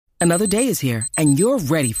Another day is here, and you're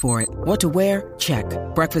ready for it. What to wear? Check.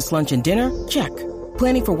 Breakfast, lunch, and dinner? Check.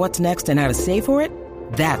 Planning for what's next and how to save for it?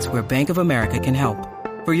 That's where Bank of America can help.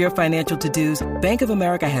 For your financial to-dos, Bank of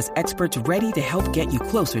America has experts ready to help get you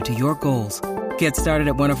closer to your goals. Get started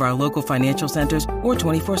at one of our local financial centers or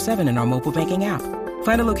 24/7 in our mobile banking app.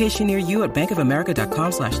 Find a location near you at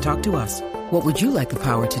bankofamerica.com/talktous. What would you like the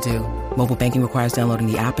power to do? Mobile banking requires downloading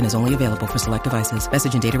the app and is only available for select devices.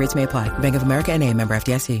 Message and data rates may apply. Bank of America N.A., member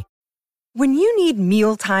FDIC. When you need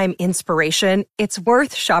mealtime inspiration, it's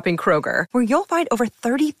worth shopping Kroger, where you'll find over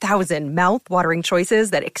 30,000 mouth-watering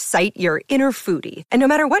choices that excite your inner foodie. And no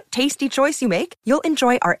matter what tasty choice you make, you'll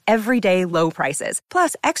enjoy our everyday low prices,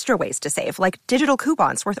 plus extra ways to save, like digital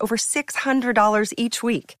coupons worth over $600 each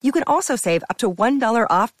week. You can also save up to $1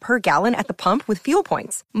 off per gallon at the pump with fuel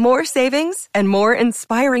points. More savings and more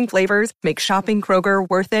inspiring flavors make shopping Kroger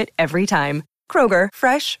worth it every time. Kroger,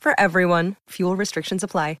 fresh for everyone. Fuel restrictions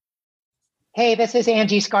apply. Hey, this is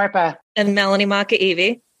Angie Scarpa. And Melanie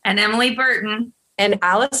Maka-Evie. And Emily Burton. And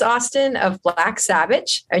Alice Austin of Black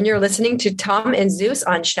Savage. And you're listening to Tom and Zeus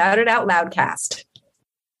on Shout It Out Loudcast.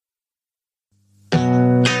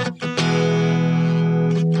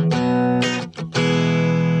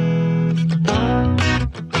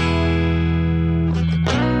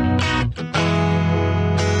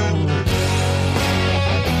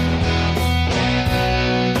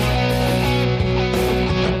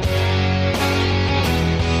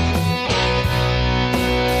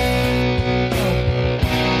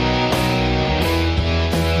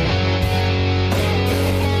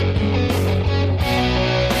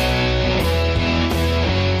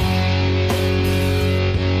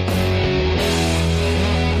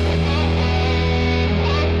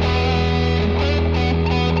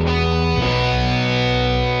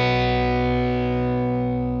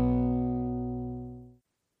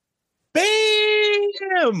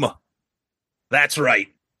 That's right.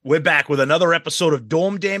 We're back with another episode of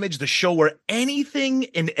Dome Damage, the show where anything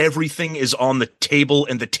and everything is on the table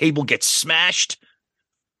and the table gets smashed.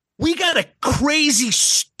 We got a crazy,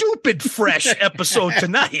 stupid, fresh episode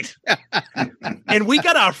tonight. And we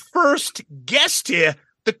got our first guest here.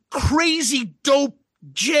 The crazy, dope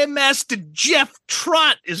Jam Master Jeff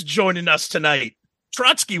Trott is joining us tonight.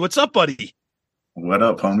 Trotsky, what's up, buddy? What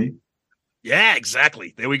up, homie? Yeah,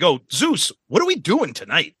 exactly. There we go. Zeus, what are we doing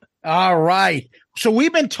tonight? All right. So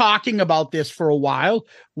we've been talking about this for a while.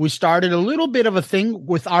 We started a little bit of a thing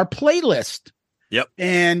with our playlist. Yep.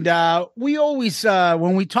 And we always,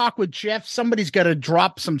 when we talk with Jeff, somebody's got to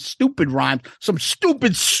drop some stupid rhymes, some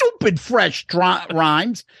stupid fresh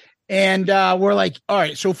rhymes. And we're like, all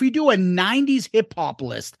right, so if we do a 90s hip hop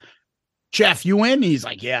list, Jeff, you in? He's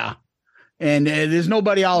like, yeah. And there's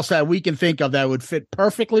nobody else that we can think of that would fit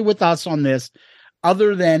perfectly with us on this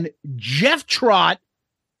other than Jeff Trott,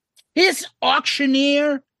 his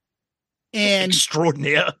auctioneer and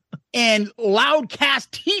extraordinaire and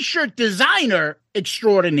Loudcast t-shirt designer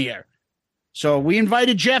extraordinaire. So we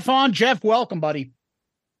invited Jeff on. Jeff, welcome, buddy.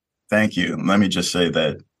 Thank you. Let me just say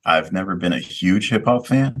that I've never been a huge hip hop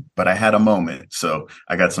fan, but I had a moment. So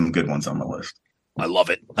I got some good ones on the list. I love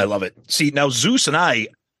it. I love it. See, now Zeus and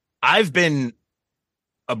I've been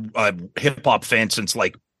a hip hop fan since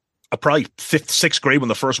like probably 5th, 6th grade when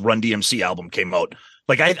the first Run DMC album came out.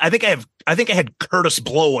 Like I think I had Curtis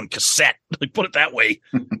Blow on cassette. Like put it that way.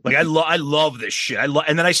 Like I love this shit.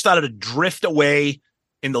 And then I started to drift away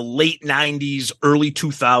in the late 90s, early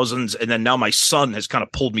 2000s, and then now my son has kind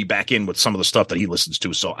of pulled me back in with some of the stuff that he listens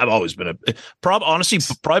to. So I've always been honestly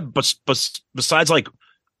besides like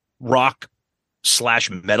rock /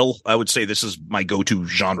 metal, I would say this is my go-to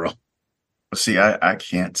genre. See, I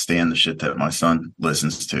can't stand the shit that my son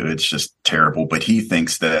listens to. It's just terrible. But he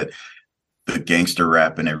thinks that the gangster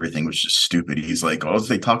rap and everything was just stupid. He's like, all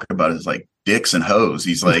they talk about is like dicks and hoes.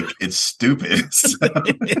 He's like, it's stupid. So.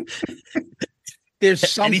 There's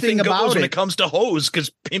something about when it comes to hoes because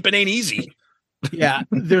pimping ain't easy. Yeah,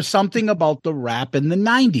 there's something about the rap in the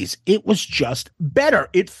 90s. It was just better.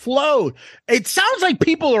 It flowed. It sounds like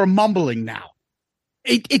people are mumbling now.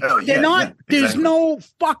 There's no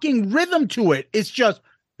fucking rhythm to it. It's just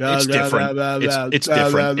it's different. It's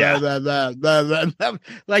different. Yeah.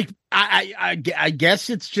 Like I guess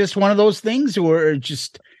it's just one of those things where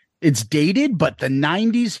it's dated, but the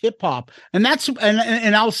 90s hip hop, and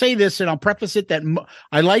I'll say this and I'll preface it that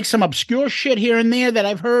I like some obscure shit here and there that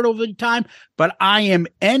I've heard over the time, but I am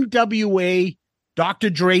NWA, Dr.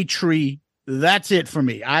 Dre tree. That's it for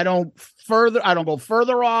me. I don't go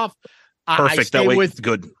further off. Perfect. That way, with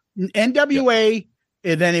good NWA, yep.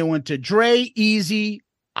 And then it went to Dre, Easy,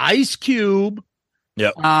 Ice Cube,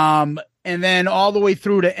 yep. And then all the way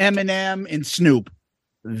through to Eminem and Snoop.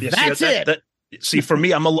 That's it. See, for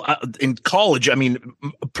me, I'm in college. I mean,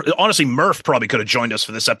 honestly, Murph probably could have joined us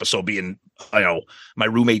for this episode, being, my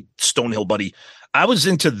roommate Stonehill buddy. I was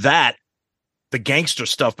into that, the gangster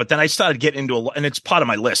stuff, but then I started getting into and it's part of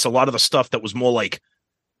my list. A lot of the stuff that was more like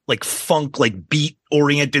funk, like beat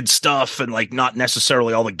oriented stuff, and like not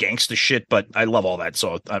necessarily all the gangster shit. But I love all that.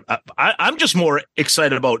 So I'm just more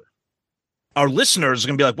excited about our listeners are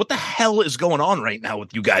going to be like, what the hell is going on right now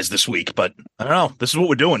with you guys this week? But I don't know. This is what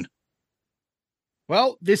we're doing.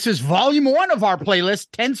 Well, this is volume 1 of our playlist,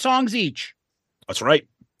 10 songs each. That's right.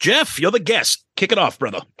 Jeff, you're the guest. Kick it off,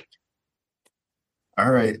 brother. All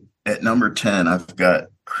right. At number 10, I've got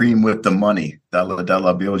Cream with the Money. Dollar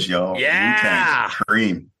Dollar Bills, y'all. Yeah. Wu-Tang.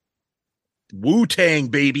 Cream. Wu-Tang,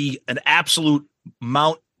 baby. An absolute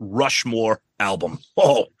Mount Rushmore album.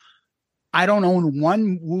 Oh, I don't own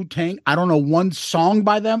one Wu-Tang. I don't know one song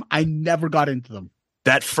by them. I never got into them.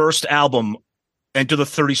 that first album, Enter the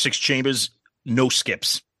 36 Chambers, no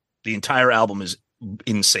skips. The entire album is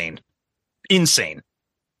insane. Insane.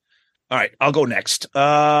 All right, I'll go next.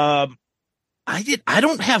 I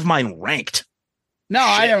don't have mine ranked. No,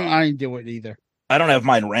 shit. I didn't do it either. I don't have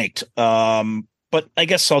mine ranked. But I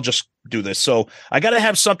guess I'll just do this. So I got to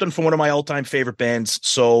have something from one of my all-time favorite bands.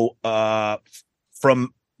 So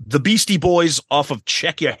from the Beastie Boys off of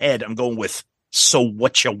Check Your Head, I'm going with So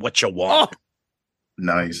What You Want. Oh,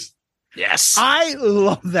 nice. Yes. I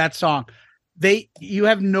love that song. You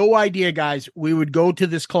have no idea, guys. We would go to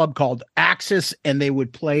this club called Axis and they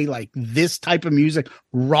would play like this type of music,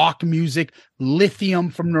 rock music,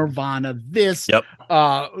 Lithium from Nirvana, this, yep.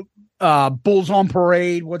 Bulls on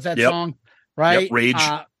Parade. What's that song? Right? Yep. Rage.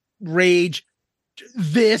 Rage.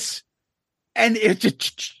 This. And it's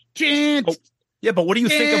just yeah, but what do you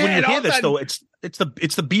think of when you hear this though? It's the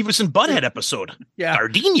Beavis and Butthead episode. Yeah.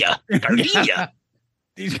 Gardenia. Yeah.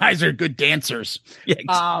 These guys are good dancers.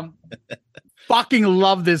 Yeah, fucking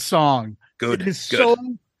love this song. Good. It's so,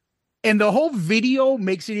 and the whole video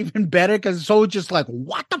makes it even better because it's so just like,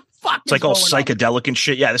 what the fuck? It's like all psychedelic and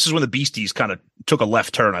shit. Yeah, this is when the Beasties kind of took a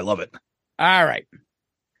left turn. I love it. All right.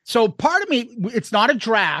 So part of me, it's not a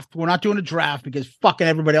draft. We're not doing a draft because fucking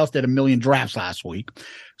everybody else did a million drafts last week.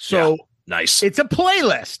 So nice. It's a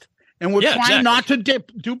playlist, and we're trying not to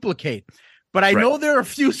duplicate. But I know there are a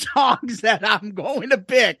few songs that I'm going to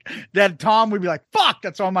pick that Tom would be like, fuck,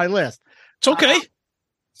 that's on my list. It's okay.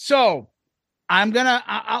 So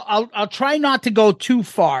I'll try not to go too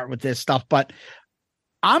far with this stuff, but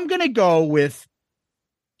I'm going to go with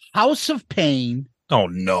House of Pain. Oh,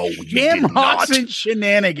 no. Shamrocks and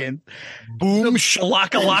Shenanigans. Boom,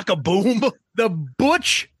 shalaka-laka boom. The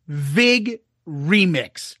Butch Vig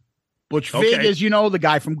remix. Butch Vig, as you know, the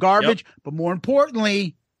guy from Garbage, but more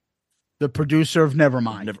importantly, the producer of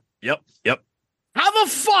Nevermind. Yep. How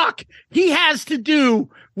the fuck he has to do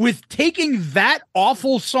with taking that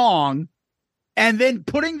awful song and then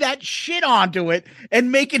putting that shit onto it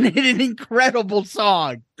and making it an incredible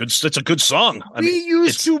song. It's a good song. We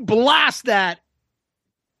used to blast that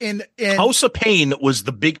in House of Pain was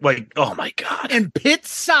the big, like, oh my God. In Pitt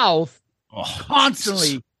South constantly.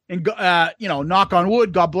 Jesus. And, knock on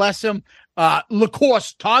wood, God bless him. Todd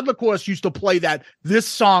LaCourse used to play this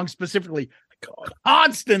song specifically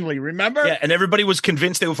constantly, remember? Yeah, and everybody was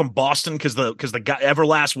convinced they were from Boston because the guy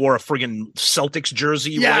Everlast wore a friggin' Celtics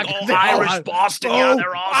jersey. Yeah, like, Irish Boston. Yeah,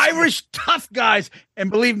 they're awesome. Irish tough guys. And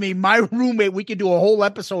believe me, my roommate, we could do a whole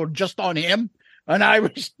episode just on him, an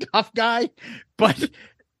Irish tough guy. But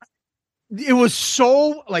it was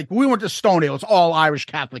so, like, we went to Stone. It was all Irish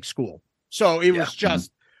Catholic school. So it was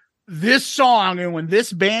just this song, and when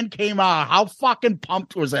this band came out, how fucking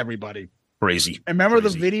pumped was everybody? Crazy. And remember the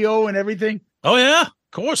video and everything? Oh, yeah,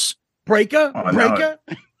 of course. Breaker.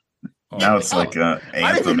 Now it's like an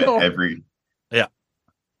anthem at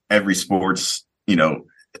every sports,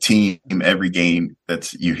 team, every game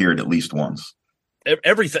you hear it at least once.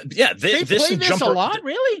 Everything. Yeah. They play this a lot,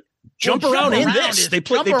 really? Jump around in this. They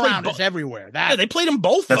play both everywhere. They played them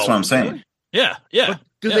both. That's what I'm saying. Yeah. But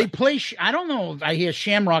do they play? I don't know. I hear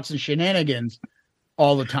Shamrocks and Shenanigans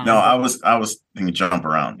all the time. No, I was thinking Jump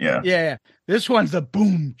Around. Yeah. This one's the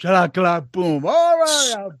boom, chala, boom. All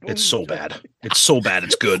right. Boom. It's so bad.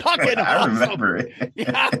 It's good. Fucking I awesome. remember it.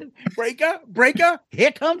 Yeah. Breaker.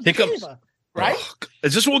 Here comes. Right?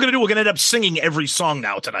 Is this what we're gonna do? We're gonna end up singing every song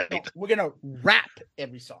now tonight. No, we're gonna rap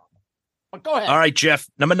every song. But go ahead. All right, Jeff.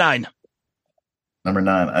 Number 9. Number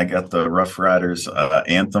 9, I got the Rough Riders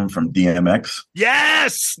anthem from DMX.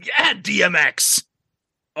 Yes, yeah, DMX.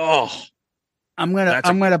 Oh, I'm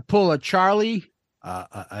gonna pull a Charlie.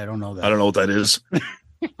 I don't know that. I don't know what that is.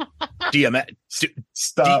 DMX.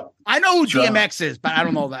 Stop. I know who DMX is, but I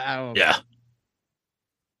don't know that. Yeah.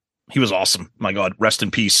 He was awesome. My God, rest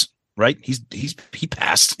in peace. Right? He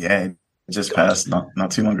passed. Yeah, he just passed not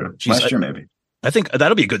too long ago. Jeez, Last year, maybe. I think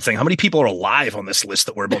that'll be a good thing. How many people are alive on this list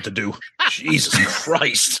that we're about to do? Jesus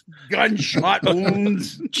Christ. Gunshot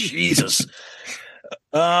wounds. Jesus.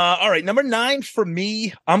 All right. Number 9 for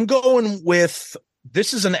me, I'm going with,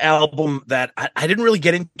 this is an album that I didn't really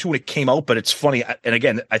get into when it came out, but it's funny. And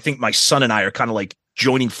again, I think my son and I are kind of like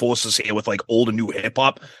joining forces here with like old and new hip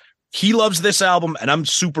hop. He loves this album and I'm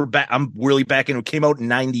I'm really back into it. Came out in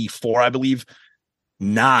 94, I believe.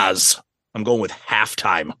 Nas. I'm going with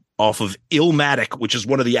Halftime off of Illmatic, which is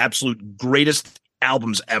one of the absolute greatest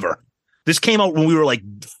albums ever. This came out when we were like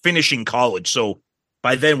finishing college. So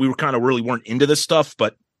by then we were kind of really weren't into this stuff,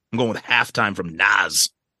 but I'm going with Halftime from Nas.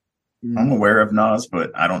 I'm aware of Nas,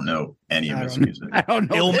 but I don't know any of his music. I don't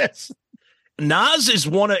know this. Nas is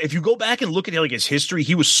if you go back and look at like his history,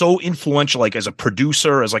 he was so influential, like as a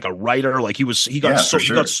producer, as like a writer, like he got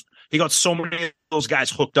so many of those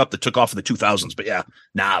guys hooked up that took off in the 2000s. But yeah,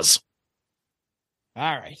 Nas.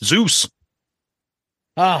 All right. Zeus.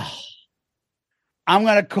 I'm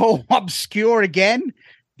going to go obscure again.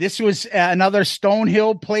 This was another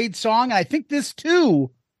Stonehill played song. I think this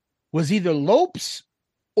too was either Lopes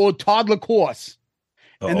or Todd LaCourse.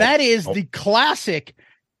 And that is the classic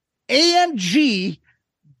AMG,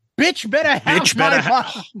 bitch better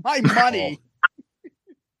have my money.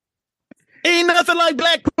 Ain't nothing like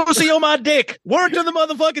black pussy on my dick. Word to the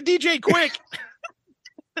motherfucking DJ Quick.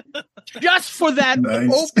 Just for that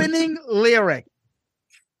opening lyric.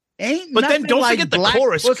 But then don't forget the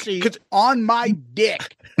chorus on my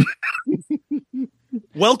dick.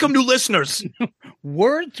 Welcome new listeners.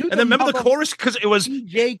 Word to and then remember the chorus because it was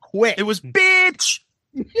DJ Quick. It was bitch.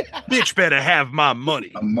 Bitch better have my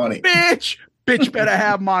money. Bitch better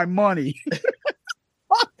have my money.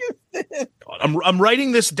 Fuck is this? I'm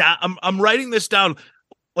writing this down. I'm writing this down.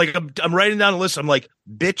 Like I'm writing down a list. I'm like,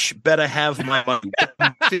 bitch better have my money.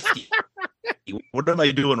 What am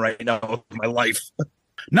I doing right now with my life?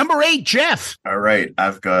 Number 8, Jeff. All right.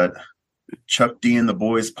 I've got Chuck D and the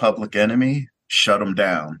Boys, Public Enemy, Shut 'Em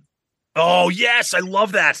Down. Oh, yes. I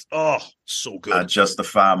love that. Oh, so good. I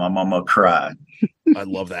Justify My Mama Cried. I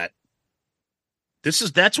love that.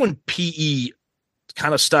 That's when PE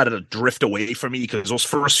kind of started to drift away from me because those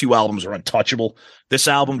first few albums are untouchable. This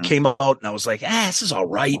album came out and I was like, this is all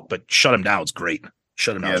right, but Shut 'Em Down's great.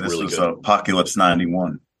 Shut 'Em Down's really good. This was Apocalypse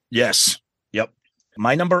 91. Yes. Yep.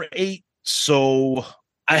 My number 8. So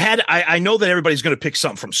I know that everybody's going to pick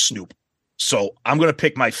something from Snoop. So I'm going to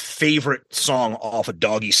pick my favorite song off of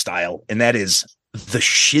Doggy Style, and that is The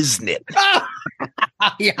Shiznit.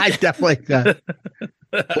 Yeah, I definitely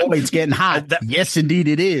Boy, it's getting hot. Yes, indeed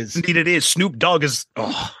it is. Indeed it is. Snoop Dogg is,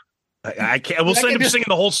 I can't. We'll send him singing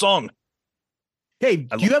the whole song. Hey,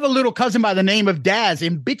 do you have a little cousin by the name of Daz,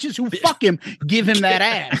 and bitches who fuck him give him that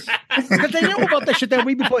ass? Because they know about the shit that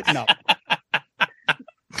we be putting up.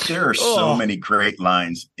 There are so many great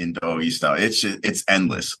lines in Doggy Style. It's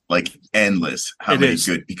endless, like endless. How many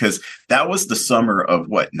good? Because that was the summer of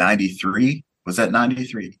what, 93? Was that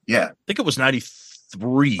 93? Yeah. I think it was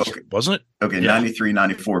 93, wasn't it? Okay, yeah. 93,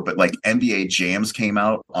 94. But like NBA Jams came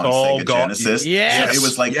out on Sega Genesis. Yes. So it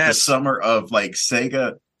was like the summer of like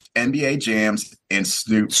Sega, NBA Jams, and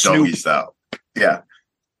Snoop. Doggy Style. Yeah.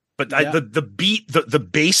 But the beat, the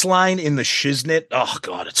bass line in the Shiznit, oh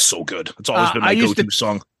God, it's so good. It's always been my go-to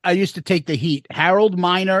song. I used to take the heat. Harold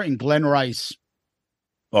Miner and Glenn Rice.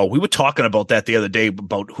 Oh, we were talking about that the other day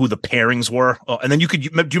about who the pairings were. Oh, and then do you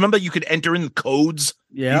remember you could enter in the codes?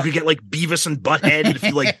 Yeah. You could get like Beavis and Butthead if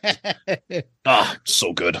you like.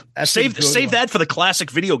 So good. Save that for the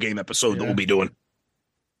classic video game episode that we'll be doing.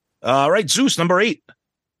 All right, Zeus, number 8.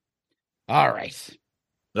 All right.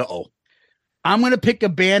 Uh-oh. I'm going to pick a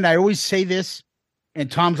band. I always say this,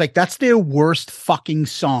 and Tom's like, that's their worst fucking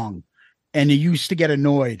song. And he used to get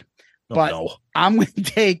annoyed. I'm going to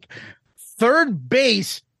take Third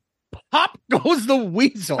Base, Pop Goes the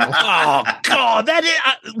Weasel. Oh, God.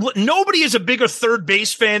 Nobody is a bigger Third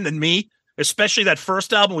Base fan than me, especially that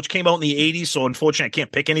first album, which came out in the 80s. So unfortunately, I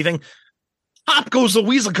can't pick anything. Pop Goes the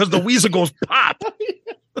Weasel because the weasel goes pop.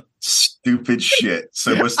 Stupid shit.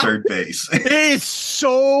 So was Third Base. It is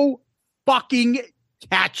so fucking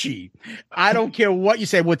catchy. I don't care what you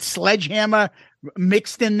say, with Sledgehammer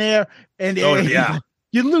mixed in there. And you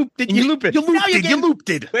looped it. You looped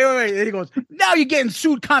it. Wait. And he goes, now you're getting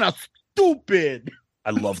sued kind of stupid.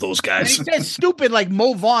 I love those guys. And he says stupid like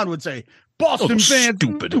Mo Vaughn would say. Boston fans,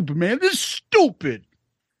 stupid, man. This is stupid.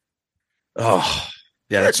 Oh,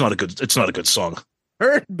 yeah, it's not a good song.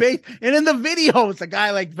 Third Base. And in the video, it's a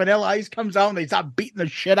guy like Vanilla Ice comes out and they start beating the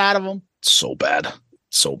shit out of him. So bad.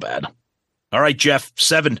 So bad. All right, Jeff,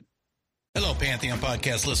 7. Hello, Pantheon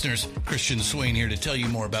Podcast listeners. Christian Swain here to tell you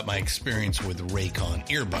more about my experience with Raycon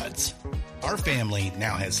earbuds. Our family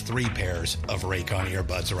now has 3 pairs of Raycon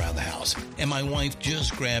earbuds around the house, and my wife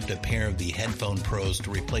just grabbed a pair of the Headphone Pros to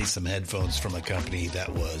replace some headphones from a company that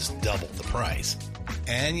was double the price.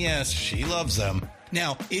 And yes, she loves them.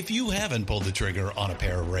 Now, if you haven't pulled the trigger on a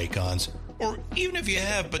pair of Raycons, or even if you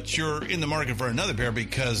have, but you're in the market for another pair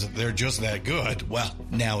because they're just that good, well,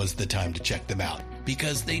 now is the time to check them out,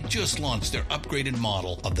 because they just launched their upgraded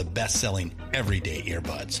model of the best-selling everyday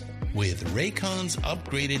earbuds. With Raycon's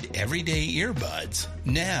upgraded everyday earbuds,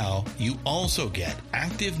 now you also get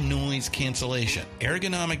active noise cancellation,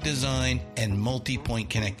 ergonomic design, and multi-point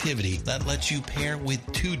connectivity that lets you pair with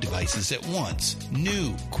 2 devices at once.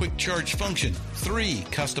 New quick charge function, 3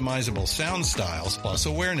 customizable sound styles, plus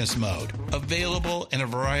awareness mode. Available in a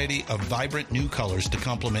variety of vibrant new colors to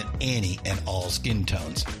complement any and all skin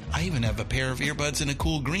tones. I even have a pair of earbuds in a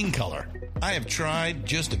cool green color. I have tried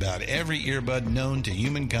just about every earbud known to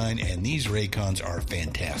humankind, and these Raycons are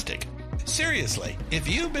fantastic. Seriously, if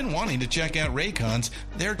you've been wanting to check out Raycons,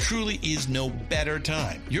 there truly is no better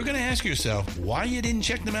time. You're going to ask yourself why you didn't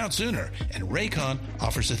check them out sooner, and Raycon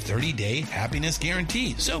offers a 30-day happiness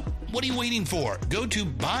guarantee. So what are you waiting for? Go to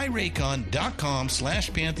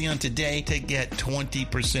buyraycon.com/Pantheon today to get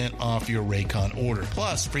 20% off your Raycon order,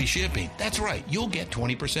 plus free shipping. That's right, you'll get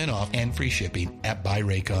 20% off and free shipping at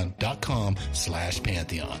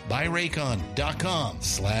buyraycon.com/Pantheon.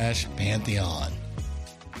 buyraycon.com/Pantheon.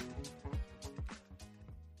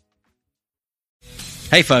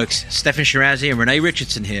 Hey folks, Stefan Shirazi and Renee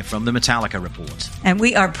Richardson here from the Metallica Report. And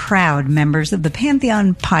we are proud members of the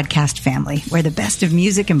Pantheon podcast family, where the best of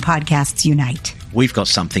music and podcasts unite. We've got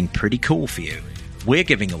something pretty cool for you. We're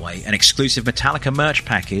giving away an exclusive Metallica merch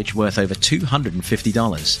package worth over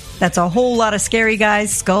 $250. That's a whole lot of Scary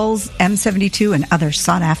Guys, Skulls, M72, and other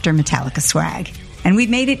sought-after Metallica swag. And we've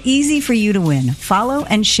made it easy for you to win. Follow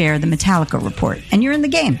and share the Metallica Report, and you're in the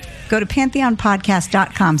game. Go to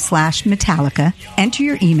pantheonpodcast.com/Metallica, enter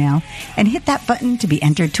your email, and hit that button to be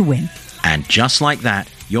entered to win. And just like that,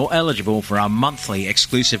 you're eligible for our monthly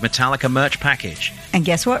exclusive Metallica merch package. And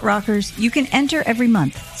guess what, rockers? You can enter every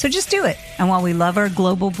month, so just do it. And while we love our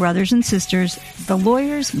global brothers and sisters, the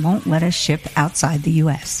lawyers won't let us ship outside the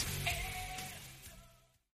U.S.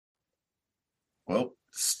 Well,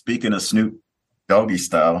 speaking of Snoop Doggy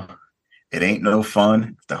style, it ain't no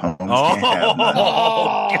fun if the homies can't have none.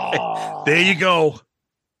 Oh, there you go.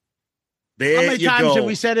 There How many times have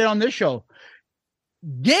we said it on this show?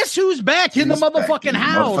 Guess who's back in the motherfucking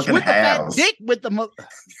house with the fat dick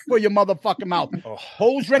for your motherfucking mouth?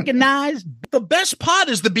 Hoes recognized. The best part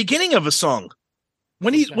is the beginning of a song.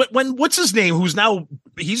 When what's his name?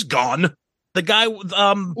 He's gone. The guy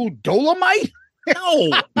Dolomite?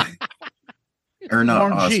 No. Or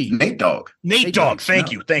no, Nate Dogg. Nate Dogg.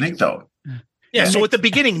 Thank you. Nate Dogg. Yeah. So at the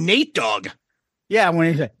beginning, Nate Dogg. Yeah,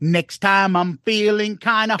 when he said, "Next time I'm feeling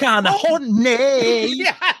kind of horny."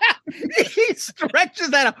 Yeah, he stretches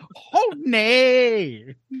that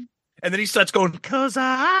horny, and then he starts going, "'Cause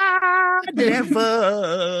I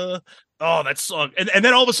never." Oh, that song, and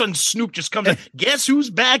then all of a sudden Snoop just comes in. Guess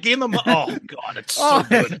who's back in the? Oh God, it's so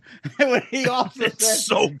good. He also it's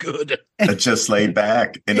so good. Just lay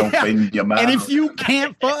back and open your mouth. And if you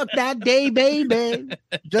can't fuck that day, baby,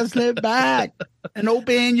 just lay back and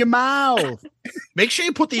open your mouth. Make sure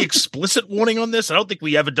you put the explicit warning on this. I don't think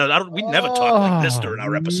we ever done. We never talk like this during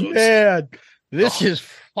our episodes. Man, this is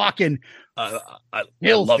fucking. I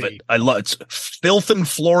love it. I love it. It's filth and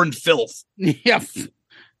floor and filth. Yeah.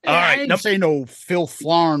 All right. I didn't say no filth,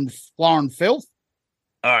 florin filth.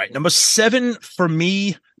 All right. Number 7 for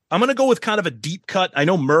me. I'm going to go with kind of a deep cut. I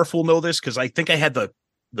know Murph will know this because I think I had the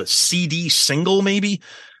CD single maybe.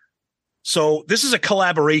 So this is a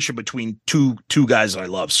collaboration between two guys that I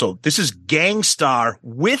love. So this is Gang Starr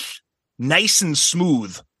with Nice and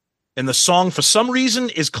Smooth. And the song for some reason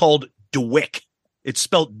is called Dwyck. It's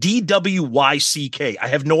spelled Dwyck. I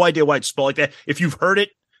have no idea why it's spelled like that. If you heard it,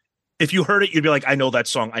 you'd be like, I know that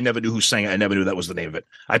song. I never knew who sang it. I never knew that was the name of it.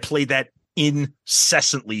 I played that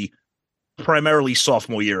incessantly, primarily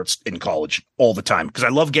sophomore year in college, all the time. Because I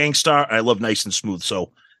love Gang Starr. I love Nice and Smooth.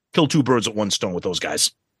 So kill 2 birds with 1 stone with those guys.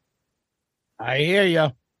 I hear you.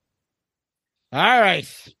 All right.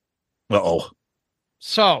 Uh-oh.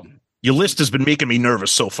 So. Your list has been making me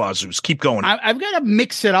nervous so far, Zeus. Keep going. I've got to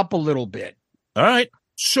mix it up a little bit. All right.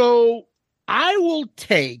 So I will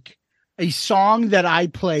take a song that I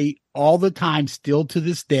play all the time, still to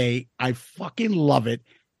this day. I fucking love it.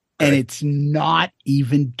 And it's not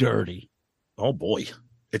even dirty. Oh, boy.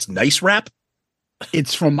 It's nice rap?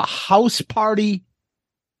 It's from House Party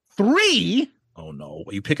 3. Oh no.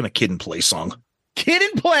 Are you picking a Kid and Play song? Kid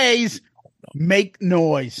and Plays Make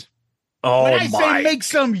Noise. Oh when I my. say make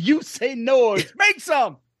some, you say noise. Make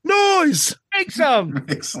some. Noise. Make some.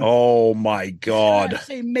 Oh my When God. I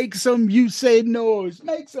say make some, you say noise.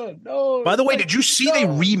 Make some noise. By the way, did you see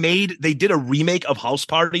they did a remake of House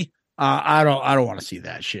Party? I don't want to see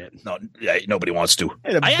that shit. No, yeah, nobody wants to.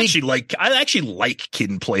 I actually like Kid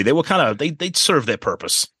and Play. They were kind of they serve their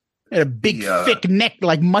purpose. Had a big thick neck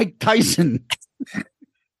like Mike Tyson.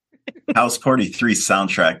 House Party 3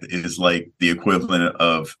 soundtrack is like the equivalent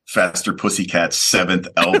of Faster Pussycat's 7th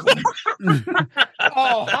album.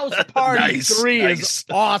 Oh, House Party 3 is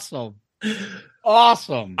awesome.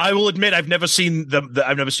 Awesome. I will admit I've never seen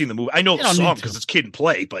I've never seen the movie. I know the song because it's Kid and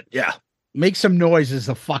Play, but yeah. Make Some Noise is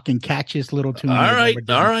the fucking catchiest little tune. All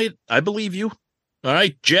right. I believe you. All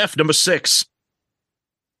right, Jeff, number 6.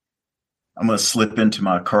 I'm going to slip into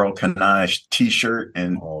my Carl Kanai t-shirt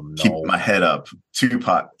and keep my head up.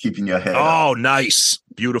 Tupac, keeping your head up. Oh, nice.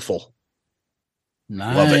 Beautiful.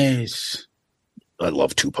 Nice. Love it. I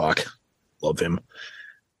love Tupac. Love him.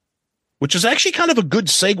 Which is actually kind of a good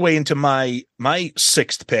segue into my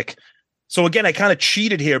 6th pick. So again, I kind of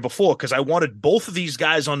cheated here before because I wanted both of these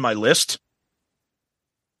guys on my list.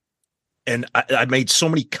 And I made so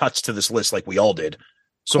many cuts to this list like we all did.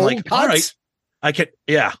 So I'm like, all right, I can,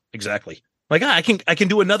 yeah, exactly. Like I can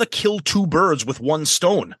do another kill 2 birds with 1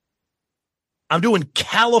 stone. I'm doing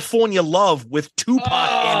California Love with Tupac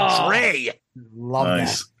and Dre. Love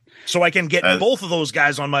that. So I can get both of those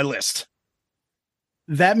guys on my list.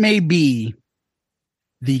 That may be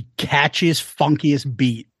the catchiest, funkiest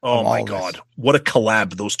beat. Oh my God. What a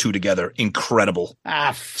collab, those two together. Incredible.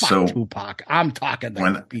 Fuck Tupac. I'm talking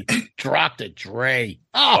the beat. Drop the Dre.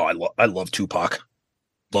 Oh, I love Tupac.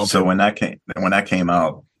 Love him. When that came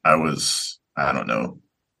out, I was, I don't know,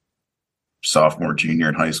 sophomore, junior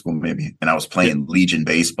in high school, maybe. And I was playing Legion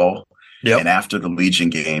baseball. Yep. And after the Legion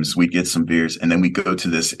games, we'd get some beers. And then we go to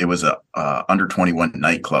this, it was a under 21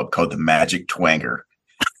 nightclub called the Magic Twanger.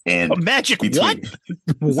 And a magic what?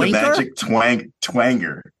 The Magic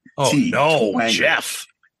Twanger. Oh, no, Twanger. Jeff.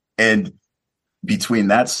 And between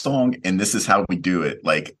that song and This Is How We Do It,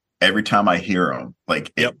 like every time I hear them,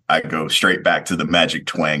 like I go straight back to the Magic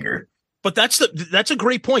Twanger. But that's a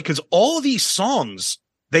great point because all of these songs,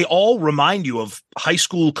 they all remind you of high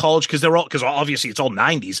school, college, because obviously it's all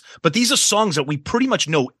 90s. But these are songs that we pretty much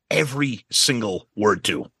know every single word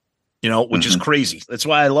to, which is crazy. That's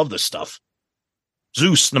why I love this stuff.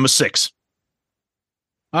 Zeus, number 6.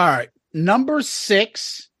 All right. Number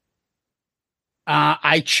 6.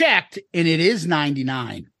 I checked and it is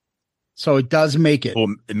 99. So it does make it.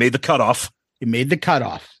 Well, it made the cutoff. It made the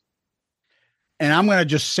cutoff. And I'm going to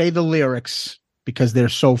just say the lyrics because they're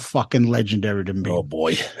so fucking legendary to me. Oh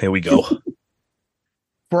boy. Here we go.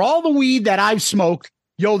 For all the weed that I've smoked,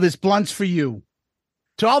 yo, this blunt's for you.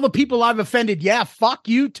 To all the people I've offended, yeah, fuck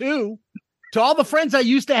you too. To all the friends I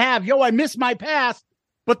used to have, yo, I miss my past.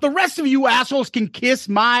 But the rest of you assholes can kiss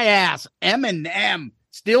my ass. Eminem.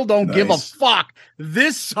 Still don't give a fuck.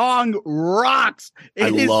 This song rocks.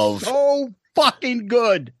 It is so fucking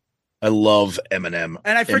good. I love Eminem.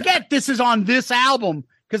 And I forget this is on this album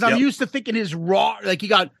because I'm used to thinking his raw, like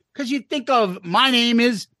because you think of My Name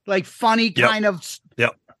Is like funny kind of,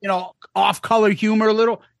 off color humor a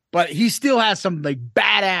little, but he still has some like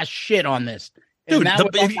badass shit on this. And dude, that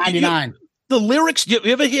was 99. The lyrics, you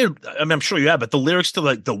ever hear, I'm sure you have, but the lyrics to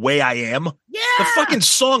like The Way I Am, the fucking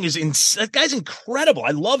song is that guy's incredible.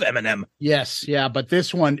 I love Eminem. Yes, yeah, but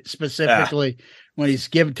this one specifically, when he's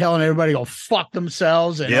telling everybody to go fuck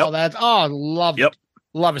themselves and all that. Oh, love it.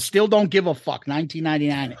 Love it. Still don't give a fuck.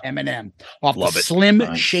 1999 Eminem off the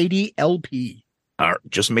Slim Shady LP. All right,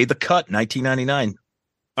 just made the cut, 1999.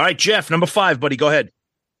 All right, Jeff, number 5, buddy, go ahead.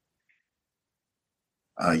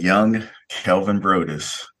 Young Kelvin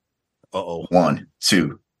Brodus. 1,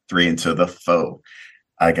 2, 3 into the foe.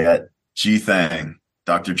 I got G-Thang,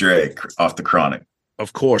 Dr. Dre off the Chronic.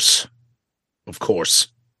 Of course.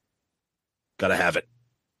 Gotta have it.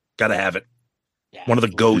 Yeah. One of the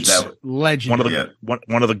goats. Legend.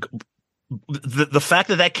 One of the fact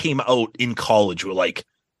that came out in college, we're like,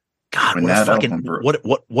 God,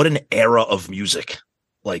 what an era of music.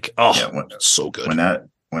 Like, so good. When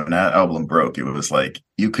that album broke, it was like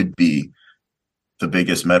you could be the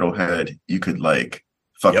biggest metalhead, you could like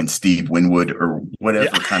fucking Steve Winwood or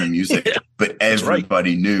whatever kind of music, but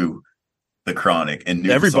everybody knew the Chronic and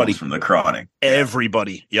knew everybody from the Chronic.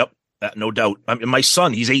 Everybody, that, no doubt. I mean, my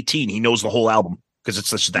son, he's 18, he knows the whole album because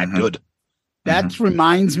it's just that good. That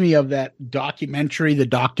reminds me of that documentary, the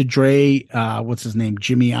Dr. Dre, what's his name,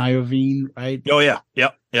 Jimmy Iovine, right? Oh yeah,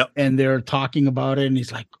 yep. And they're talking about it, and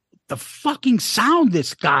he's like, the fucking sound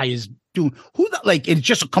this guy is doing. It's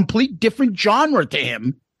just a complete different genre to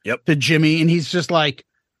him. Yep. To Jimmy, and he's just like,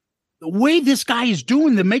 the way this guy is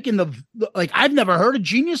doing I've never heard a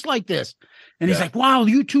genius like this. And he's like, wow,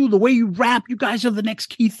 you two, the way you rap, you guys are the next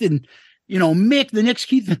Keith and Mick, the next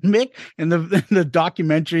Keith and Mick. And the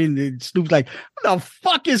documentary, and Snoop's like, what the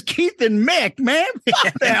fuck is Keith and Mick, man?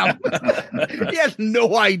 Fuck them. He has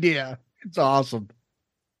no idea. It's awesome.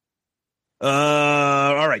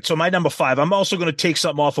 All right. So my number 5, I'm also going to take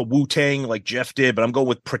something off of Wu-Tang like Jeff did, but I'm going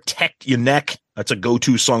with Protect Your Neck. That's a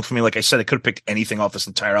go-to song for me. Like I said, I could have picked anything off this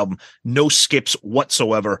entire album. No skips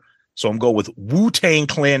whatsoever. So I'm going with Wu-Tang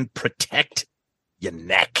Clan, Protect Your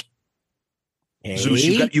Neck. Hey. Zeus,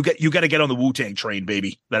 you got to get on the Wu-Tang train,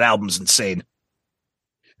 baby. That album's insane.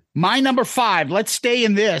 My number 5, let's stay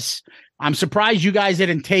in this. I'm surprised you guys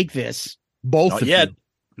didn't take this. Both Not of yet. you.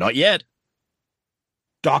 Not yet.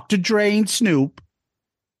 Dr. Dre and Snoop.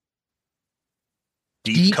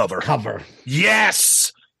 Deep cover.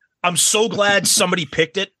 Yes. I'm so glad somebody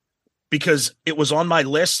picked it because it was on my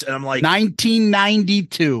list, and I'm like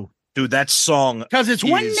 1992. Dude, that song. Because it's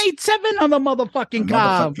 187 on the motherfucking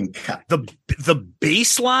cob. The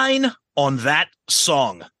bass line on that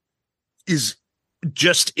song is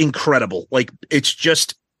just incredible. Like, it's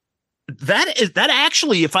just that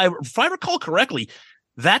actually, if I recall correctly,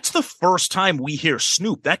 that's the first time we hear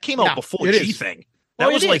Snoop. That came out before G-Thing.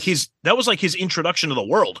 That was like his introduction to the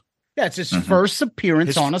world. Yeah, it's his first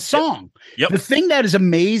appearance on a song. Yep. The thing that is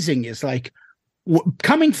amazing is like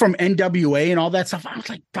coming from NWA and all that stuff. I was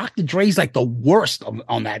like, Dr. Dre's like the worst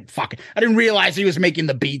on that fucking. I didn't realize he was making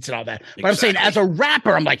the beats and all that. But I'm saying as a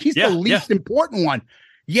rapper, I'm like, he's the least important one.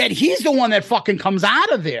 Yet he's the one that fucking comes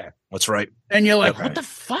out of there. That's right. And you're like, what the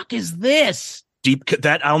fuck is this?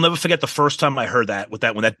 That I'll never forget the first time I heard that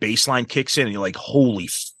when that bass line kicks in and you're like, holy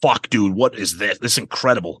fuck, dude, what is this? This is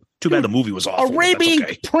incredible. Too bad the movie was awful. Arabian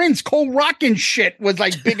Prince, Cole Rockin' shit was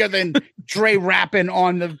like bigger than Dre rapping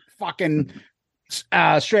on the fucking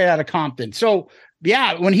Straight Outta Compton. So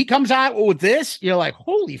yeah, when he comes out with this, you're like,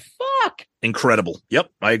 holy fuck. Incredible.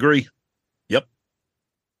 Yep, I agree. Yep.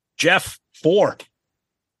 Jeff, 4.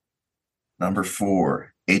 Number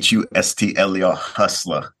 4, Hustler,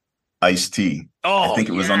 Hustler, Ice-T. Oh, I think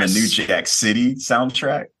it was on the New Jack City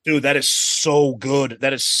soundtrack. Dude, that is so good.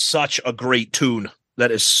 That is such a great tune. That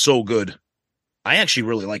is so good. I actually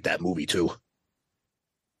really like that movie too.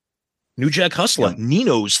 New Jack Hustler,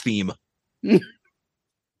 Nino's theme. I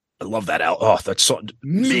love that out. Oh, that's so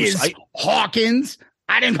Ms. Hawkins.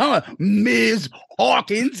 I didn't call her Ms.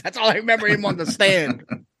 Hawkins. That's all I remember him on the stand.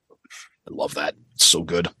 I love that. It's so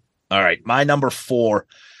good. All right, my number 4.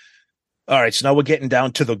 All right, so now we're getting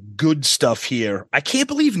down to the good stuff here. I can't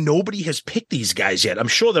believe nobody has picked these guys yet. I'm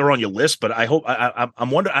sure they're on your list, but I hope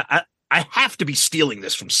I'm wondering. I have to be stealing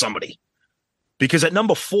this from somebody because at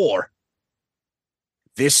number 4,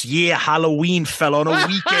 this year Halloween fell on a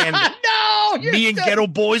weekend. Me and Ghetto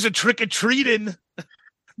Boys are trick or treating,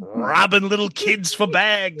 robbing little kids for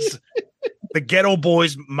bags. The Ghetto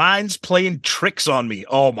Boys' minds playing tricks on me.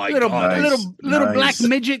 Oh my god! Little black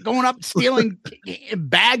midget going up stealing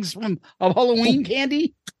bags of Halloween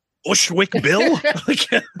candy. Bushwick Bill.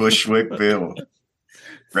 Bushwick Bill.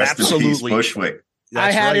 Rest in peace, Bushwick.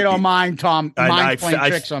 I had it on mine, Tom. Mine playing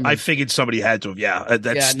tricks on me. I figued somebody had to have. Yeah,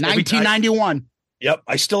 that's 1991. Yep,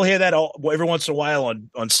 I still hear that every once in a while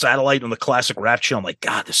on satellite on the classic rap channel. I'm like,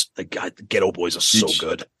 God, the Ghetto Boys are so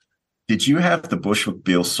good. Did you have the Bushwick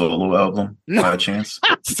Bill solo album by chance?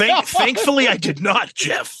 Thankfully, I did not,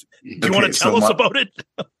 Jeff. Do you want to tell us about it?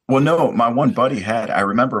 Well, no, my one buddy had. I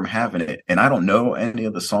remember him having it, and I don't know any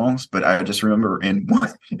of the songs, but I just remember in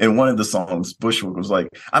one of the songs, Bushwick was like,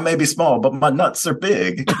 "I may be small, but my nuts are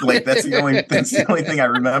big." Like that's the only thing I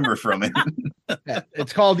remember from it.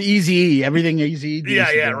 It's called Easy. Everything Easy.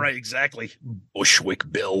 Yeah, right, exactly.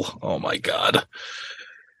 Bushwick Bill. Oh my god.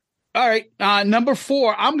 All right, number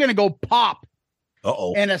 4. I'm gonna go pop.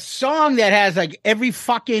 And a song that has like every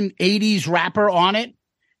fucking 80s rapper on it,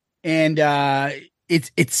 and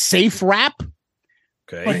it's safe rap.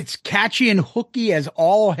 Okay, but it's catchy and hooky as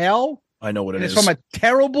all hell. I know what it is. It's from a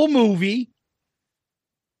terrible movie.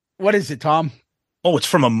 What is it, Tom? Oh, it's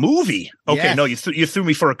from a movie. Okay, yes. No, you threw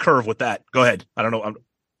me for a curve with that. Go ahead. I don't know.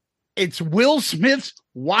 It's Will Smith's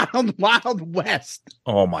Wild Wild West.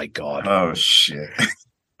 Oh my god. Oh shit.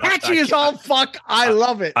 Catchy as all fuck. I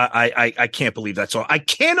love it. I can't believe that's all. I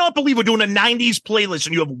cannot believe we're doing a 90s playlist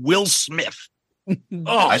and you have Will Smith. Oh,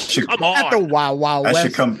 come on. At the Wild Wild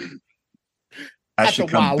West. I should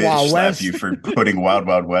come bitch slap you for putting Wild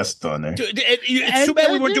Wild West on there. Dude, it's too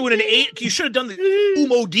bad we weren't doing an 8. You should have done the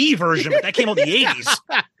Umo D version, but that came out in the 80s.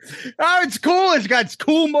 Oh, it's cool. It's got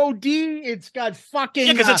Cool Mo D. It's got fucking.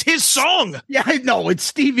 Yeah, because it's his song. Yeah, I know. It's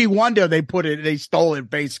Stevie Wonder. They stole it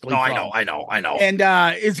basically. No, I know. And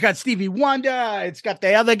it's got Stevie Wonder. It's got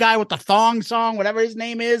the other guy with the thong song, whatever his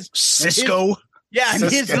name is. Cisco.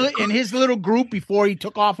 In his little group before he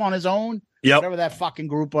took off on his own. Yep. Whatever that fucking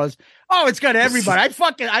group was. Oh, it's got everybody.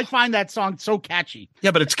 I find that song so catchy. Yeah,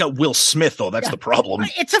 but it's got Will Smith, though. That's the problem.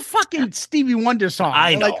 It's a fucking Stevie Wonder song.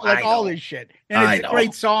 I know. Like all this shit. And it's a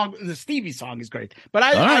great song. The Stevie song is great. But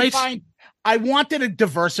I find I wanted to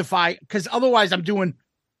diversify because otherwise I'm doing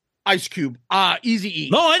Ice Cube, Eazy-E.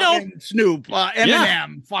 No, I know. Snoop, Eminem. Yeah.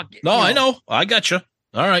 No, I know. I got you.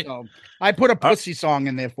 All right. So I put a pussy song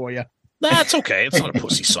in there for you. That's okay. It's not a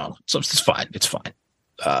pussy song. So it's fine. It's fine.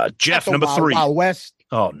 Jeff, number 3. Wild West.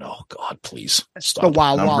 Oh no, God, please stop. The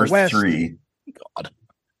Wild West. Number 3. God.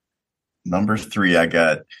 Number 3, I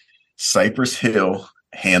got Cypress Hill,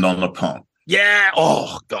 Hand on the Pump. Yeah.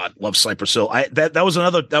 Oh God, love Cypress Hill. That was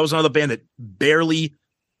another band that barely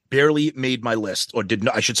made my list, or did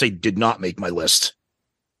not make my list.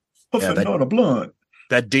 Puffin' on a blunt.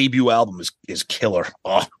 That debut album is killer.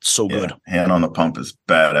 Oh, it's so good. Hand on the Pump is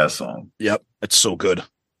badass song. Yep, it's so good.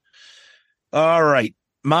 All right.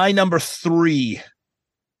 My number 3,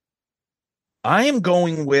 I am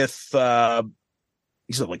going with these are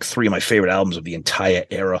like 3 of my favorite albums of the entire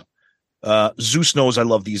era. Zeus knows I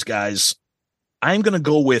love these guys. I'm going to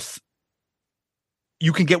go with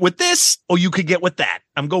you can get with this or you could get with that.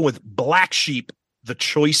 I'm going with Black Sheep. The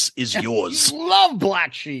choice is yours. Love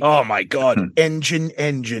Black Sheep. Oh my God.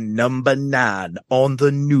 Engine number 9 on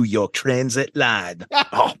the New York Transit line.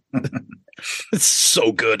 Oh, it's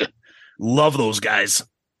so good. Love those guys.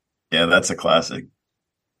 Yeah, that's a classic.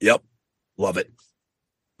 Yep. Love it.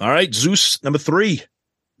 All right, Zeus, number 3.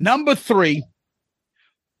 Number 3,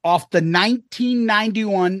 off the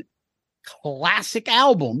 1991 classic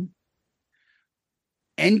album,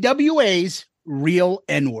 NWA's Real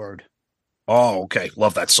N-Word. Oh, okay.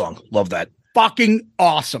 Love that song. Love that. Fucking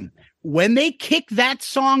awesome. When they kick that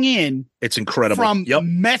song in, it's incredible. From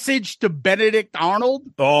Message to Benedict Arnold.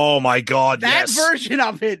 Oh my God. That version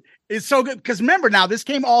of it is so good. Because remember now, this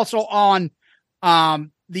came also on the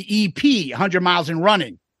EP, 100 Miles and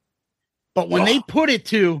Running. But when they put it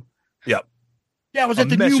to I was at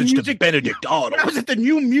the New Music Benedict Arnold. I was at the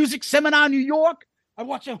New Music Seminar in New York. I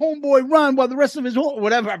watched a homeboy run while the rest of his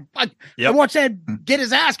whatever. I watched that get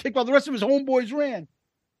his ass kicked while the rest of his homeboys ran.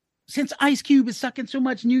 Since Ice Cube is sucking so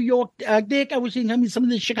much New York dick, I wish he'd give me some of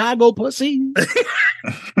this Chicago pussy.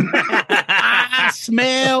 I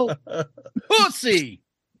smell pussy.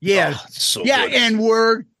 Yeah. Oh, so good.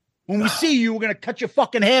 N-word. When we see you, we're going to cut your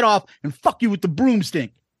fucking head off and fuck you with the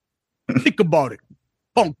broomstick. Think about it.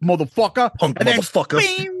 Punk motherfucker.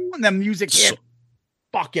 Bing, and the music hit.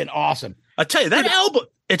 Fucking awesome. I tell you, that album,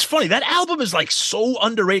 it's funny. That album is like so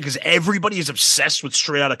underrated because everybody is obsessed with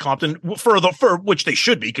Straight Outta Compton for which they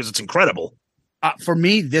should be because it's incredible. For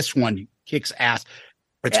me, this one kicks ass.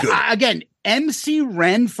 It's good. Again, MC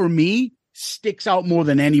Ren for me sticks out more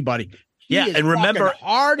than anybody. And remember,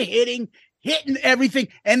 hard hitting everything,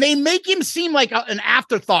 and they make him seem like an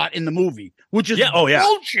afterthought in the movie, which is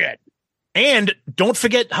bullshit. And don't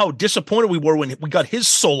forget how disappointed we were when we got his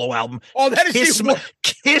solo album. Oh, that is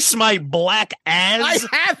Kiss My Black Ass.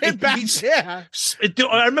 I have it back. Yeah.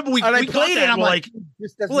 I remember we played it. And I'm like,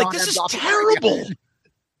 this is terrible.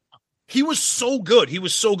 He was so good. He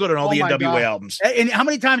was so good on all the NWA albums. And how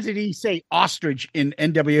many times did he say ostrich in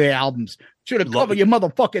NWA albums? Should have covered your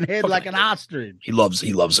motherfucking head like an ostrich. He loves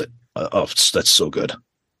it. That's so good.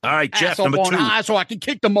 All right, Jeff, number 2. So I can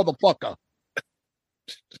kick the motherfucker.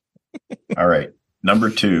 All right. Number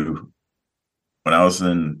 2. When I was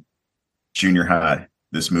in junior high,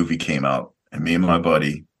 this movie came out, and me and my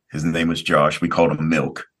buddy, his name was Josh, we called him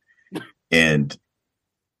Milk. And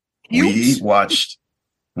we watched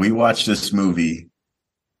this movie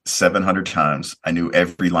 700 times. I knew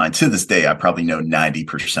every line. To this day, I probably know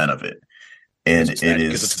 90% of it. And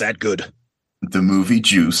it's that good. The movie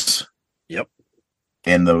Juice. Yep.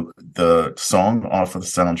 And the song off of the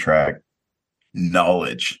soundtrack,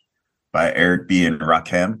 Knowledge, by Eric B. and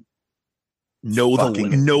Rakim. Know the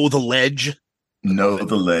Ledge. Know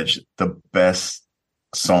the Ledge. The best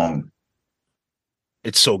song.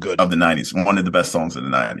 It's so good. Of the 90s. One of the best songs of the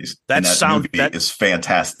 90s. That movie is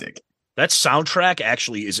fantastic. That soundtrack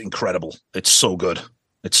actually is incredible. It's so good.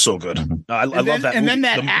 It's so good. Mm-hmm. I love that. And then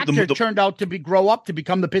that actor turned out to grow up to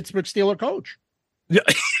become the Pittsburgh Steelers coach. Yeah,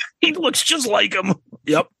 he looks just like him.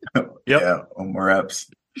 Yep. Yeah, Omar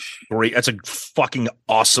Epps. Great. That's a fucking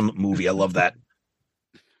awesome movie. I love that.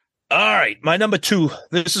 All right. My number 2.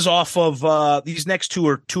 This is off of these next two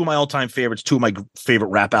are two of my all-time favorites, two of my favorite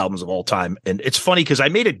rap albums of all time. And it's funny because I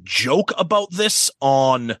made a joke about this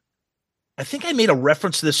on, I think I made a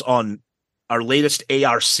reference to this on our latest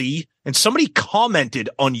ARC, and somebody commented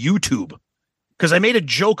on YouTube because I made a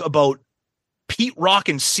joke about Pete Rock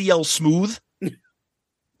and CL Smooth.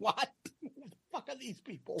 What? Fuck are these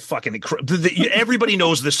people? Fucking everybody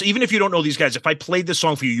knows this. Even if you don't know these guys, if I played this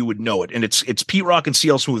song for you, you would know it. And it's Pete Rock and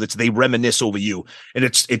CL Smooth. It's They Reminisce Over You, and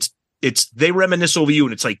it's They Reminisce Over You,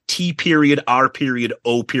 and it's like T period R period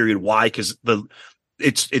O period Y because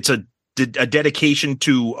it's a dedication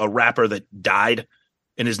to a rapper that died,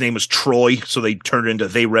 and his name was Troy. So they turned it into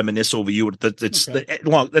They Reminisce Over You. That's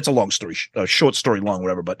a long story, short story long,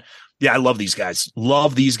 whatever. But yeah, I love these guys.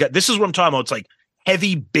 Love these guys. This is what I'm talking about. It's like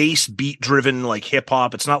heavy bass beat driven like hip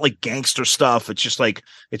hop. It's not like gangster stuff. It's just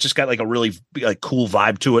got like a really like cool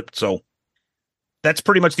vibe to it. So that's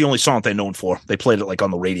pretty much the only song they're known for. They played it like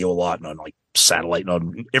on the radio a lot and on like satellite and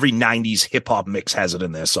on every 90s hip hop mix has it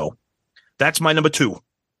in there. So that's my number 2. All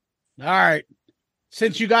right.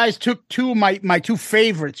 Since you guys took two of my two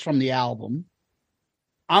favorites from the album,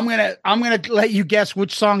 I'm gonna let you guess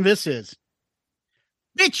which song this is.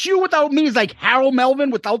 Bitch, You Without Me is like Harold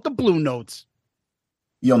Melvin without the blue notes.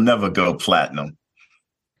 You'll never go platinum.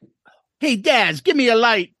 Hey, Daz, give me a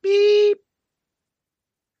light. Beep.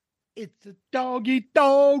 It's a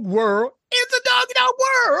dog-eat-dog world. It's a dog-eat-dog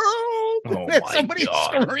world. Oh, There's my somebody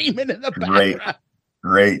God. screaming in the background.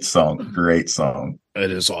 Great song. Great song.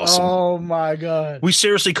 It is awesome. Oh, my God. We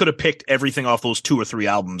seriously could have picked everything off those 2 or 3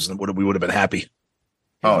 albums and we would have been happy.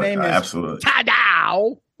 His name is absolutely.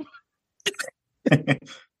 Tadow.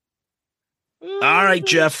 All right,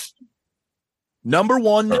 Jeff. Number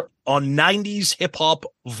 1 on 90s hip hop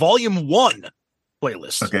volume 1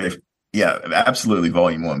 playlist. Okay. Yeah, absolutely.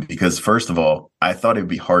 Volume 1. Because first of all, I thought it'd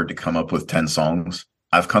be hard to come up with 10 songs.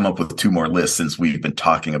 I've come up with 2 more lists since we've been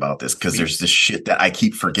talking about this because there's this shit that I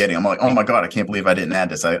keep forgetting. I'm like, oh my God, I can't believe I didn't add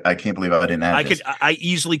this. I can't believe I didn't add this. I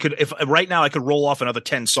easily could. If right now I could roll off another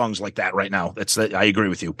 10 songs like that right now. I agree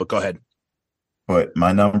with you, but go ahead. But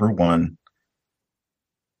my number 1,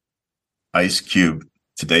 Ice Cube.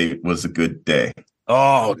 Today was a good day.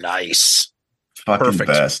 Oh, nice. Fucking Perfect.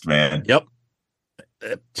 best, man. Yep.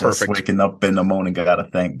 Just Perfect. waking up in the morning, gotta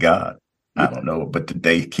thank God. I don't know, but the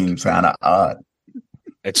day seems kind of odd.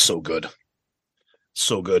 It's so good.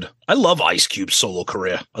 So good. I love Ice Cube's solo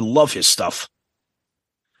career. I love his stuff.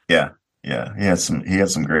 Yeah. He had some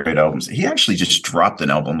great albums. He actually just dropped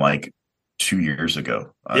an album like 2 years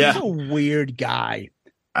ago. He's a weird guy.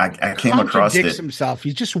 I came across it. Himself.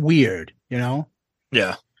 He's just weird, you know?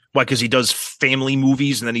 Yeah. Why? Because he does family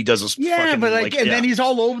movies and then he does this. Then he's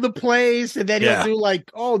all over the place, and then he'll do like,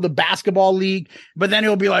 the basketball league, but then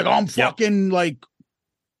he'll be like, I'm fucking like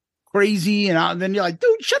crazy, and then you're like,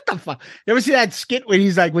 dude, shut the fuck. You ever see that skit when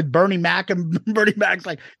he's like with Bernie Mac, and Bernie Mac's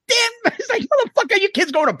like, damn, he's like, motherfucker, your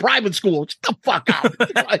kids going to private school. Shut the fuck up.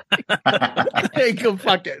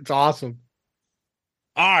 It's awesome.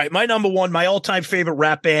 All right, my number 1, my all-time favorite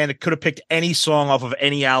rap band. It could have picked any song off of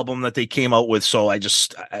any album that they came out with. So I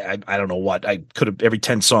don't know what I could have. Every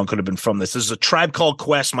 10 song could have been from this. This is a Tribe Called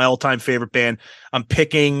Quest, my all-time favorite band. I'm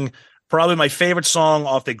picking probably my favorite song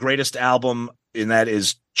off the greatest album, and that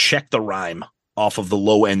is "Check the Rhyme" off of the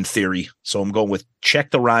Low End Theory. So I'm going with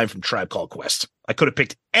 "Check the Rhyme" from Tribe Called Quest. I could have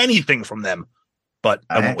picked anything from them, but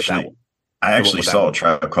I went with that one. I actually saw a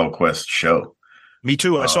Tribe Called Quest show. Me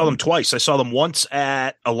too. I saw them twice. I saw them once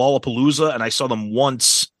at a Lollapalooza, and I saw them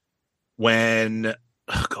once when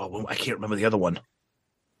I can't remember the other one.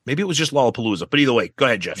 Maybe it was just Lollapalooza. But either way, go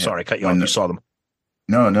ahead, Jeff. Yeah. Sorry, I cut you off. You saw them.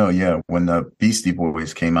 No, yeah. When the Beastie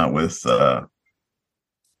Boys came out with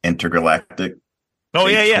Intergalactic. Oh,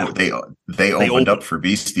 yeah. They opened up for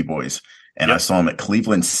Beastie Boys, and I saw them at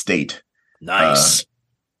Cleveland State. Nice.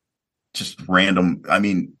 Just random. I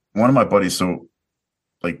mean, one of my buddies, so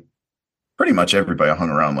like pretty much everybody I hung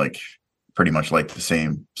around like pretty much like the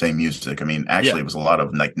same music. I mean, actually it was a lot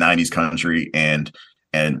of like 90s country and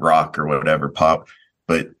rock or whatever, pop.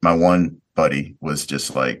 But my one buddy was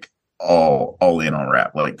just like all in on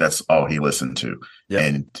rap. Like that's all he listened to. Yeah.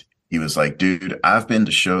 And he was like, dude, I've been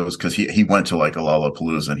to shows because he went to like a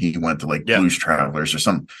Lollapalooza and he went to like Blues Travelers or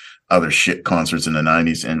some other shit concerts in the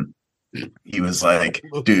 90s. And he was like,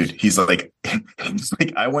 dude, he's like,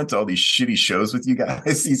 I went to all these shitty shows with you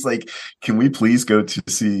guys. He's like, can we please go to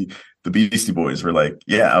see the Beastie Boys? We're like,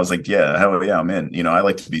 yeah. I was like, yeah, hell yeah, I'm in. You know, I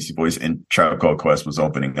like the Beastie Boys, and Tribe Called Quest was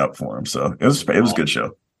opening up for him. So it was a good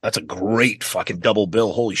show. That's a great fucking double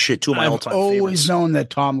bill. Holy shit. Two of my all-time favorites. I've always known that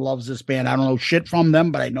Tom loves this band. I don't know shit from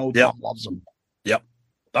them, but I know Tom loves them. Yep.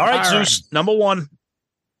 All right, Zeus, number one.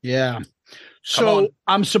 Yeah. So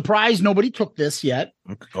I'm surprised nobody took this yet.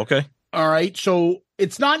 Okay. All right. So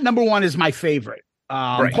it's not number one is my favorite.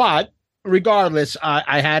 But regardless,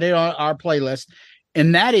 I had it on our playlist.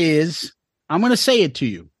 And that is, I'm going to say it to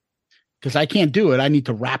you because I can't do it. I need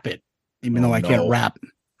to rap it, even though I can't rap.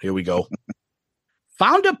 Here we go.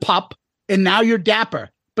 Found a pup, and now you're dapper.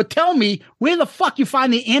 But tell me, where the fuck you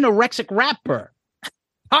find the anorexic rapper?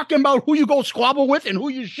 Talking about who you go squabble with and who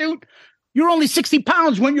you shoot. You're only 60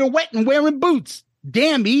 pounds when you're wet and wearing boots.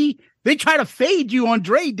 Damn, E. They try to fade you on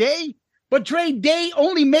Dre Day, but Dre Day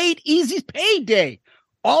only made Easy's payday.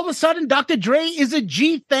 All of a sudden, Dr. Dre is a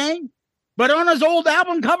G thing, but on his old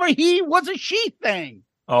album cover, he was a she thing.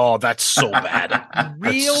 Oh, that's so bad.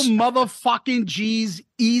 Real motherfucking G's,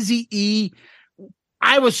 Easy E.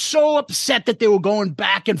 I was so upset that they were going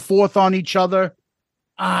back and forth on each other.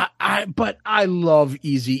 But I love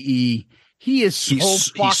Easy E. He is so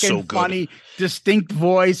fucking funny, distinct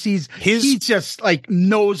voice. He just like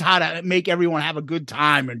knows how to make everyone have a good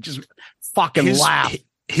time and just fucking laugh.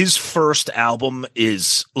 His first album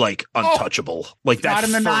is like untouchable. Like that not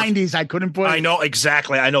in the 90s. I couldn't put. I know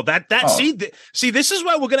exactly. I know that. See, this is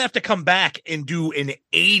why we're gonna have to come back and do an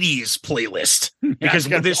 80s playlist because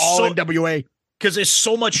there's all NWA. Because there's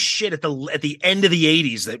so much shit at the end of the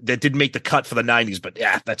 80s that didn't make the cut for the 90s. But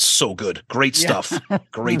yeah, that's so good. Great stuff.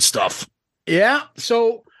 Great stuff. Yeah.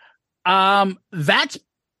 So that's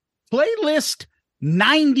playlist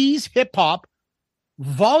 90s hip hop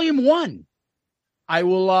volume 1. I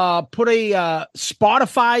will put a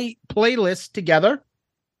Spotify playlist together,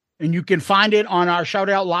 and you can find it on our Shout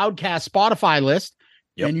Out Loudcast Spotify list.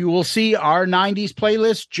 Yep. And you will see our 90s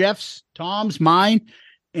playlist, Jeff's, Tom's, mine.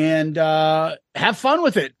 And have fun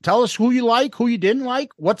with it. Tell us who you like, who you didn't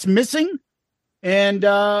like, what's missing, and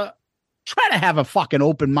try to have a fucking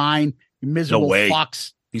open mind. You miserable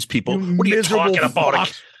fucks. These people. What are you talking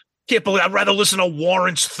about? Can't believe I'd rather listen to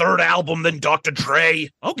Warrant's third album than Dr. Dre.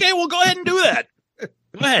 Okay, well, go ahead and do that.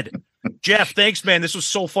 Go ahead. Jeff, thanks, man. This was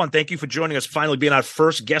so fun. Thank you for joining us. Finally being our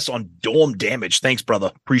first guest on Dome Damage. Thanks,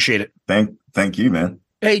 brother. Appreciate it. Thank you, man.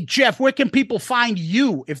 Hey, Jeff, where can people find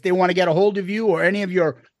you if they want to get a hold of you or any of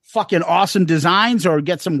your fucking awesome designs or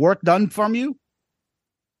get some work done from you?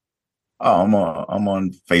 Oh, I'm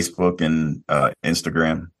on Facebook and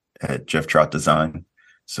Instagram at Jeff Trot Design.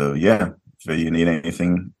 So yeah, if you need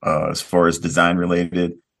anything as far as design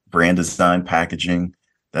related, brand design, packaging,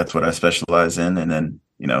 that's what I specialize in. And then,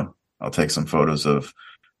 I'll take some photos of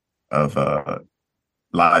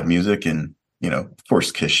live music and, of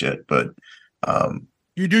course, Kiss shit. But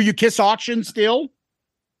you do your Kiss auction still?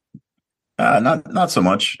 Not so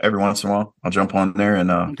much. Every once in a while, I'll jump on there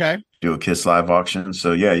and do a Kiss live auction.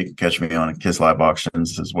 So yeah, you can catch me on Kiss live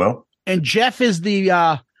auctions as well. And Jeff is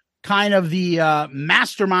the kind of the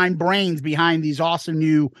mastermind brains behind these awesome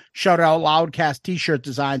new Shout Out Loudcast t-shirt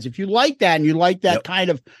designs. If you like that and you like that kind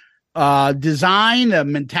of design, the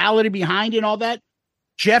mentality behind it and all that,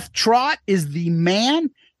 Jeff Trot is the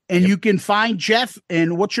man. And you can find Jeff.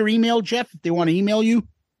 And what's your email, Jeff, if they want to email you?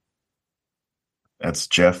 That's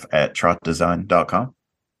jeff@trotdesign.com.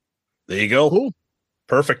 There you go. Cool.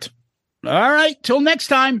 Perfect. All right. Till next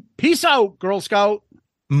time. Peace out, Girl Scout.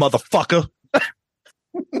 Motherfucker.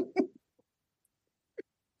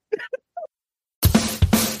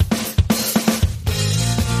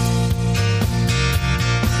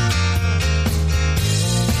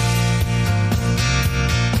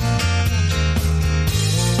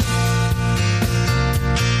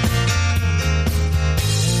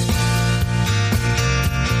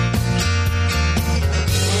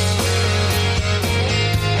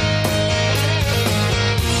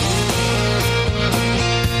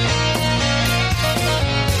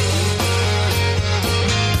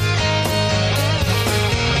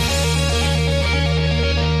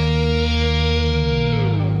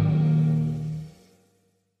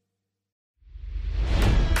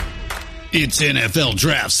 It's NFL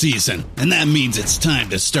draft season, and that means it's time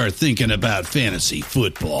to start thinking about fantasy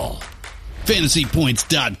football.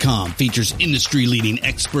 FantasyPoints.com features industry-leading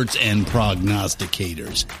experts and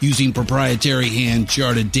prognosticators using proprietary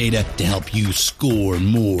hand-charted data to help you score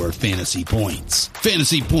more fantasy points.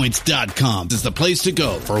 FantasyPoints.com is the place to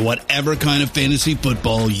go for whatever kind of fantasy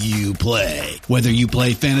football you play. Whether you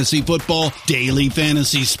play fantasy football, daily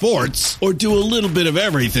fantasy sports, or do a little bit of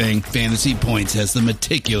everything, Fantasy Points has the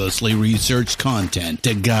meticulously researched content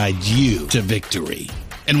to guide you to victory.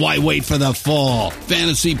 And why wait for the fall?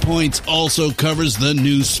 Fantasy Points also covers the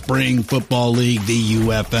new spring football league, the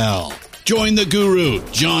UFL. Join the guru,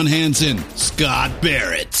 John Hansen, Scott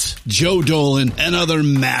Barrett, Joe Dolan, and other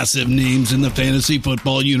massive names in the fantasy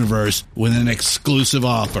football universe with an exclusive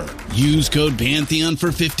offer. Use code Pantheon for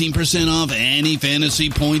 15% off any Fantasy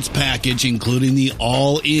Points package, including the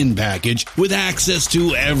all-in package with access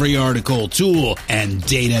to every article, tool, and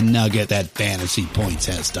data nugget that Fantasy Points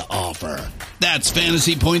has to offer. That's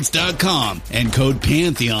fantasypoints.com and code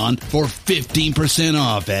Pantheon for 15%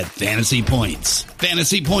 off at Fantasy Points.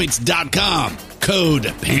 Fantasypoints.com,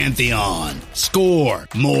 code Pantheon. Score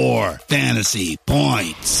more fantasy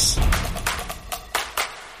points.